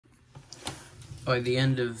by the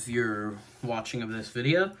end of your watching of this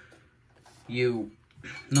video, no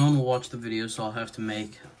one will watch the video, so I'll have to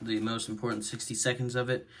make the most important 60 seconds of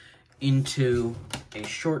it into a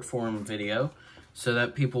short form video so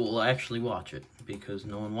that people will actually watch it, because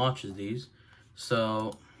no one watches these.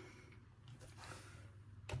 So,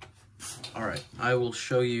 alright, I will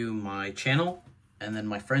show you my channel and then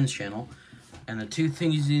my friend's channel, and the two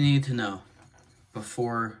things you need to know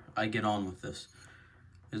before I get on with this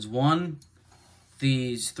is, one,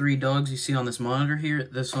 these three dogs you see on this monitor here,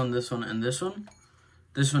 this one, and this one.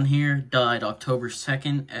 This one here died October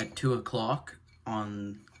 2nd at 2 o'clock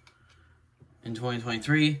in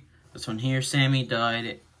 2023. This one here, Sammy,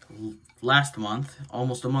 died last month,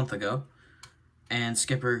 almost a month ago. And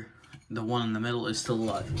Skipper, the one in the middle, is still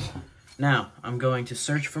alive. Now, I'm going to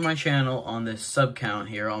search for my channel on this sub count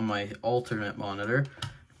here on my alternate monitor.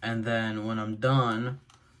 And then when I'm done,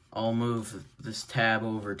 I'll move this tab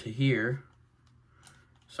over to here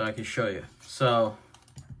so I can show you. So,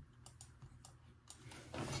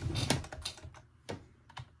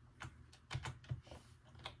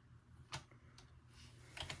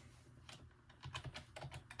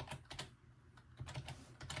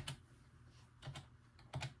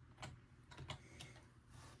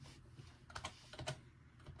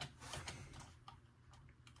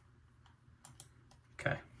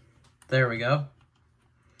 okay, there we go.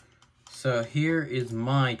 So here is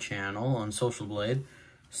my channel on Social Blade.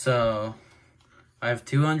 So I have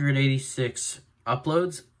 286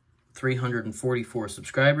 uploads, 344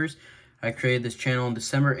 subscribers. I created this channel on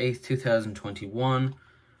December 8th, 2021.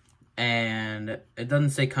 And it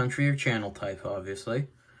doesn't say country or channel type, obviously.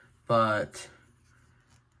 But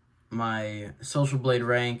my Social Blade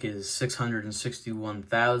rank is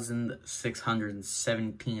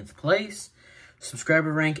 661,617th place.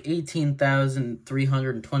 Subscriber rank,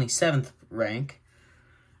 18,327th rank.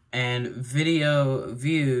 And video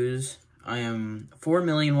views, I am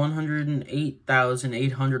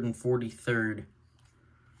 4,108,843rd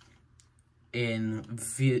in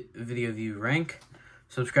video view rank.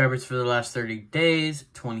 Subscribers for the last 30 days,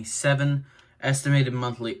 27. Estimated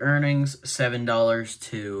monthly earnings, $7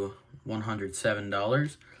 to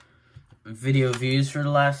 $107. Video views for the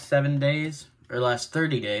last 7 days, or last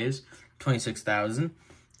 30 days, 26,000.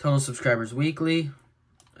 Total subscribers weekly,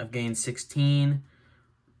 I've gained 16.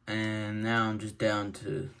 And now I'm just down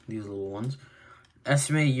to these little ones.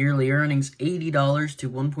 Estimated yearly earnings, $80 to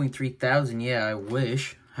 $1.3 thousand. Yeah, I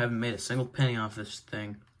wish. Haven't made a single penny off this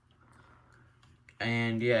thing.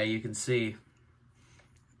 And yeah, you can see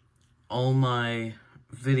all my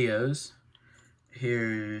videos.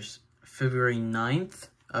 Here's February 9th.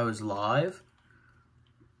 I was live.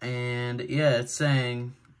 And yeah, it's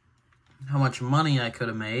saying how much money I could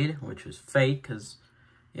have made, which was fake, because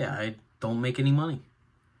yeah, I don't make any money.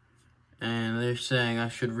 And they're saying I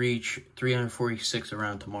should reach 346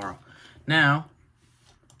 around tomorrow. Now,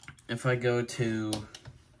 if I go to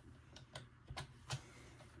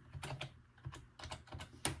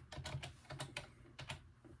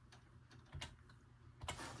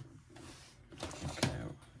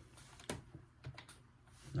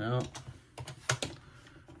no,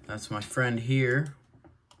 that's my friend here.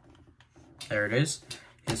 There it is.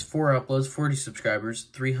 He has 4 uploads, 40 subscribers,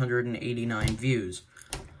 389 views.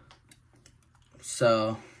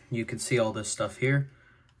 So, you can see all this stuff here.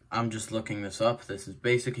 I'm just looking this up. This is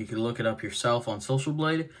basic. You can look it up yourself on Social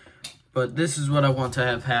Blade. But this is what I want to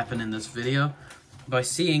have happen in this video. By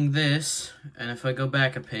seeing this, and if I go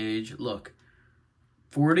back a page, look.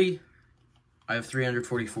 40, I have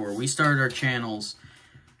 344. We started our channels.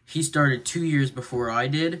 He started 2 years before I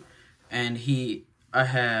did. And I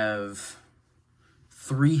have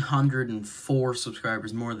 304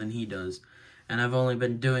 subscribers more than he does. And I've only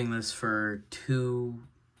been doing this for two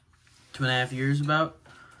and a half years about.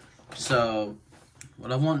 So,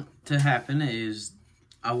 what I want to happen is,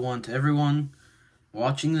 I want everyone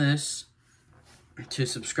watching this to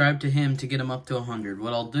subscribe to him to get him up to 100.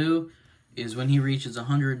 What I'll do is, when he reaches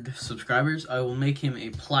 100 subscribers, I will make him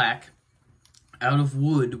a plaque out of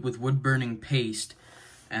wood with wood-burning paste.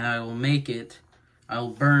 And I'll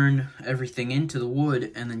burn everything into the wood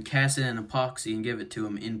and then cast it in epoxy and give it to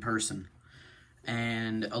him in person.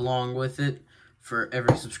 And along with it, for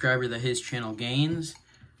every subscriber that his channel gains,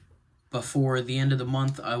 before the end of the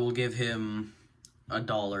month, I will give him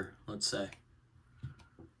 $1, let's say.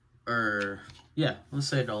 Yeah, let's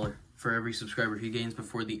say $1 for every subscriber he gains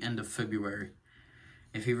before the end of February.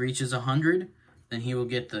 If he reaches 100, then he will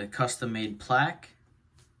get the custom-made plaque,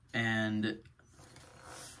 and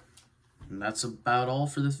that's about all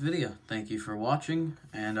for this video. Thank you for watching,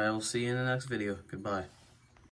 and I will see you in the next video. Goodbye.